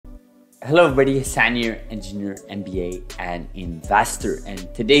Hello everybody, Hassan here, engineer, MBA, and investor.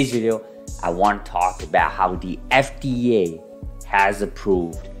 And today's video, I want to talk about how the FDA has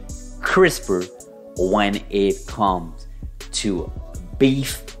approved CRISPR when it comes to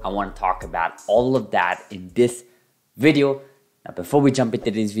beef. I want to talk about all of that in this video. Now, before we jump into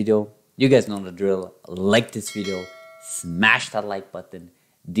today's video, you guys know the drill. Like this video, smash that like button,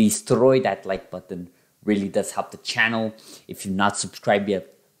 destroy that like button. Really does help the channel. If you're not subscribed yet,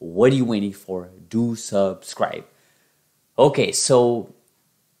 what are you waiting for? Do subscribe. Okay, so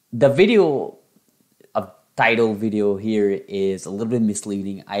the title video here is a little bit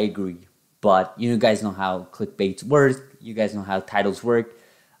misleading. I agree, but you guys know how clickbaits work. You guys know how titles work.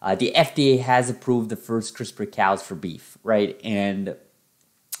 The FDA has approved the first CRISPR cows for beef, right? And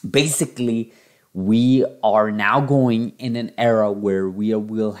basically, we are now going in an era where we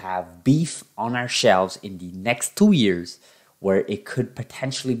will have beef on our shelves in the next 2 years, where it could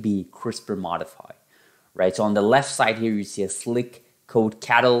potentially be CRISPR modified, right? So on the left side here, you see a slick coat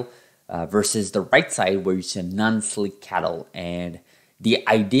cattle versus the right side where you see a non-slick cattle. And the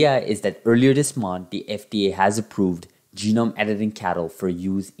idea is that earlier this month, the FDA has approved genome editing cattle for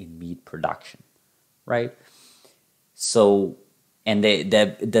use in meat production, right? So, and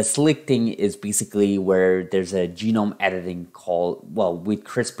the slick thing is basically where there's a genome editing with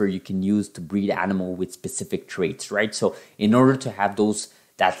CRISPR you can use to breed animal with specific traits, right? So in order to have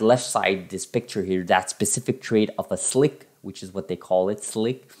that left side, this picture here, that specific trait of a slick, which is what they call it,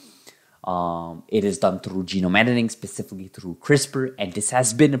 slick, it is done through genome editing, specifically through CRISPR, and this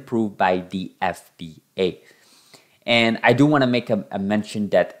has been approved by the FDA. And I do want to make a mention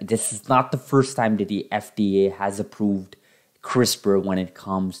that this is not the first time that the FDA has approved CRISPR when it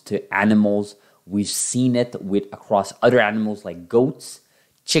comes to animals. We've seen it across other animals like goats,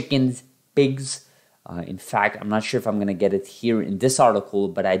 chickens, pigs. In fact, I'm not sure if I'm going to get it here in this article,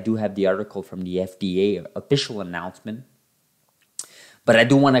 but I do have the article from the FDA official announcement. But I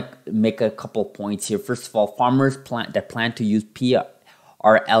do want to make a couple points here. First of all, farmers that plan to use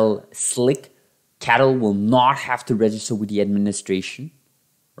PRL slick cattle will not have to register with the administration,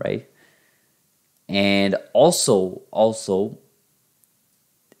 right? And also,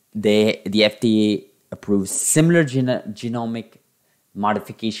 the FDA approves similar genomic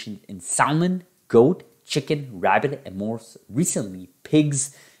modification in salmon, goat, chicken, rabbit, and more recently,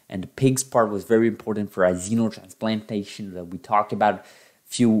 pigs. And the pigs part was very important for our xenotransplantation that we talked about a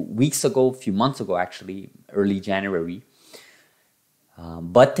few months ago, actually, early January.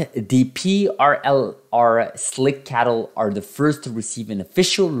 But the PRLR slick cattle are the first to receive an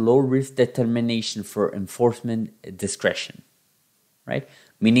official low-risk determination for enforcement discretion, right?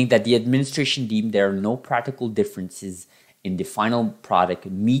 Meaning that the administration deemed there are no practical differences in the final product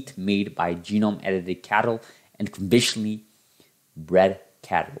meat made by genome-edited cattle and conventionally bred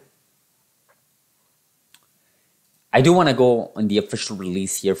cattle. I do want to go on the official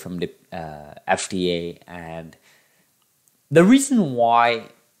release here from the FDA, and the reason why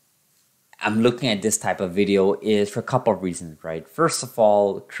I'm looking at this type of video is for a couple of reasons, right? First of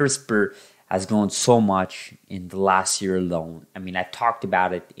all, CRISPR has grown so much in the last year alone. I mean, I talked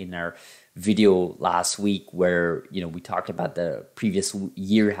about it in our video last week where, we talked about the previous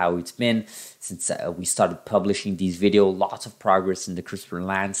year, how it's been since we started publishing these videos, lots of progress in the CRISPR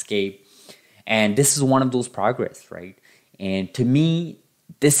landscape. And this is one of those progress, right? And to me,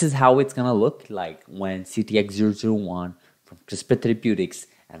 this is how it's going to look like when CTX001 from CRISPR Therapeutics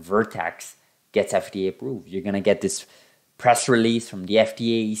and Vertex gets FDA approved. You're going to get this press release from the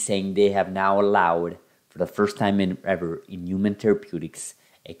FDA saying they have now allowed, for the first time ever in human therapeutics,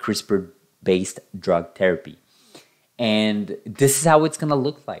 a CRISPR-based drug therapy. And this is how it's going to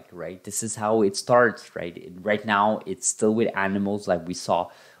look like, right? This is how it starts, right? Right now, it's still with animals like we saw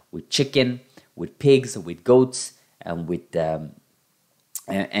with chicken, with pigs, with goats, and with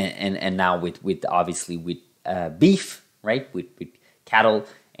and now with obviously with beef, right? With cattle.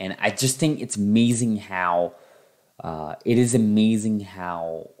 And I just think it's amazing how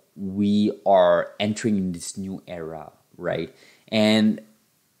we are entering in this new era, right? And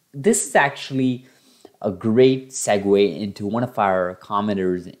this is actually a great segue into one of our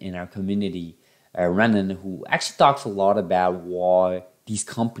commenters in our community, Renan, who actually talks a lot about why these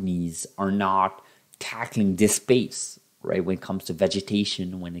companies are not tackling this space, right? When it comes to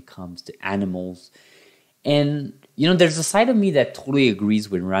vegetation, when it comes to animals. And, there's a side of me that totally agrees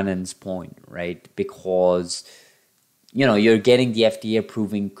with Renan's point, right? Because, you're getting the FDA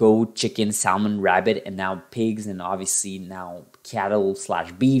approving goat, chicken, salmon, rabbit, and now pigs, and obviously now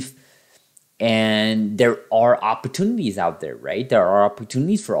cattle/beef. And there are opportunities out there, right? There are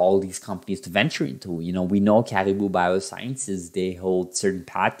opportunities for all these companies to venture into. We know Caribou Biosciences, they hold certain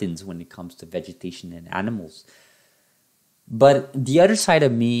patents when it comes to vegetation and animals. But the other side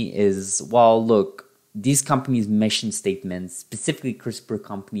of me is, well, look, these companies' mission statements, specifically CRISPR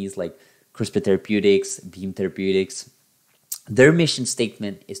companies like CRISPR Therapeutics, Beam Therapeutics, their mission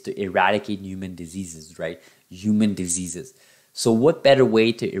statement is to eradicate human diseases, right? Human diseases. So what better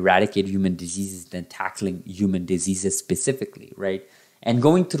way to eradicate human diseases than tackling human diseases specifically, right? And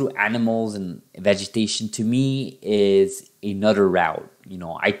going through animals and vegetation, to me, is another route.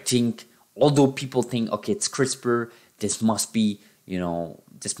 I think, although people think, okay, it's CRISPR, this must be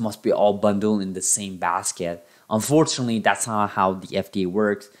all bundled in the same basket. Unfortunately, that's not how the FDA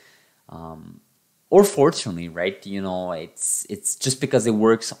works. Or fortunately, right? It's just because it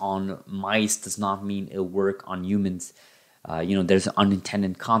works on mice does not mean it'll work on humans. There's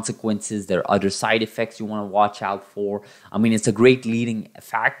unintended consequences. There are other side effects you want to watch out for. I mean, it's a great leading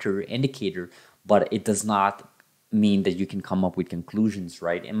factor, indicator, but it does not mean that you can come up with conclusions,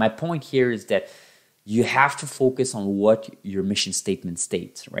 right? And my point here is that you have to focus on what your mission statement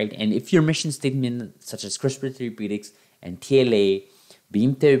states, right? And if your mission statement, such as CRISPR Therapeutics and TLA,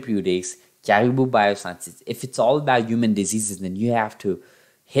 Beam Therapeutics, Caribou Biosciences, if it's all about human diseases, then you have to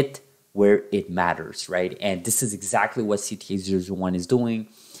hit where it matters, right? And this is exactly what CTA001 is doing.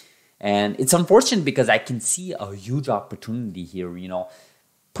 And it's unfortunate because I can see a huge opportunity here,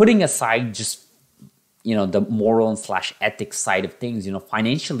 putting aside just, the moral and / ethics side of things,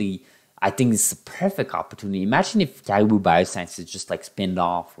 financially, I think this is a perfect opportunity. Imagine if Caribou Biosciences just spinned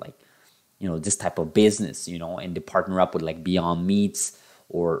off this type of business, and they partner up with Beyond Meats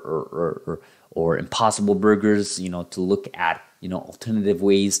or Impossible Burgers, to look at alternative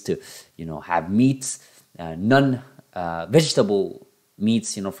ways to have meats, vegetable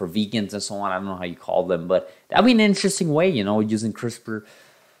meats, for vegans and so on. I don't know how you call them, but that'd be an interesting way, using CRISPR.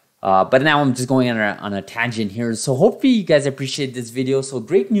 But now I'm just going on a tangent here. So hopefully you guys appreciate this video. So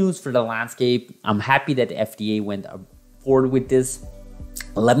great news for the landscape. I'm happy that the FDA went forward with this.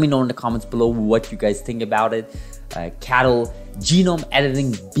 Let me know in the comments below what you guys think about it. Cattle genome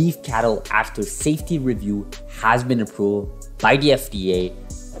editing beef cattle after safety review has been approved by the FDA.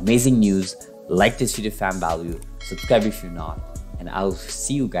 Amazing news. Like this video, fan value. Subscribe if you're not. And I'll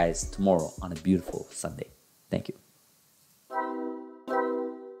see you guys tomorrow on a beautiful Sunday. Thank you.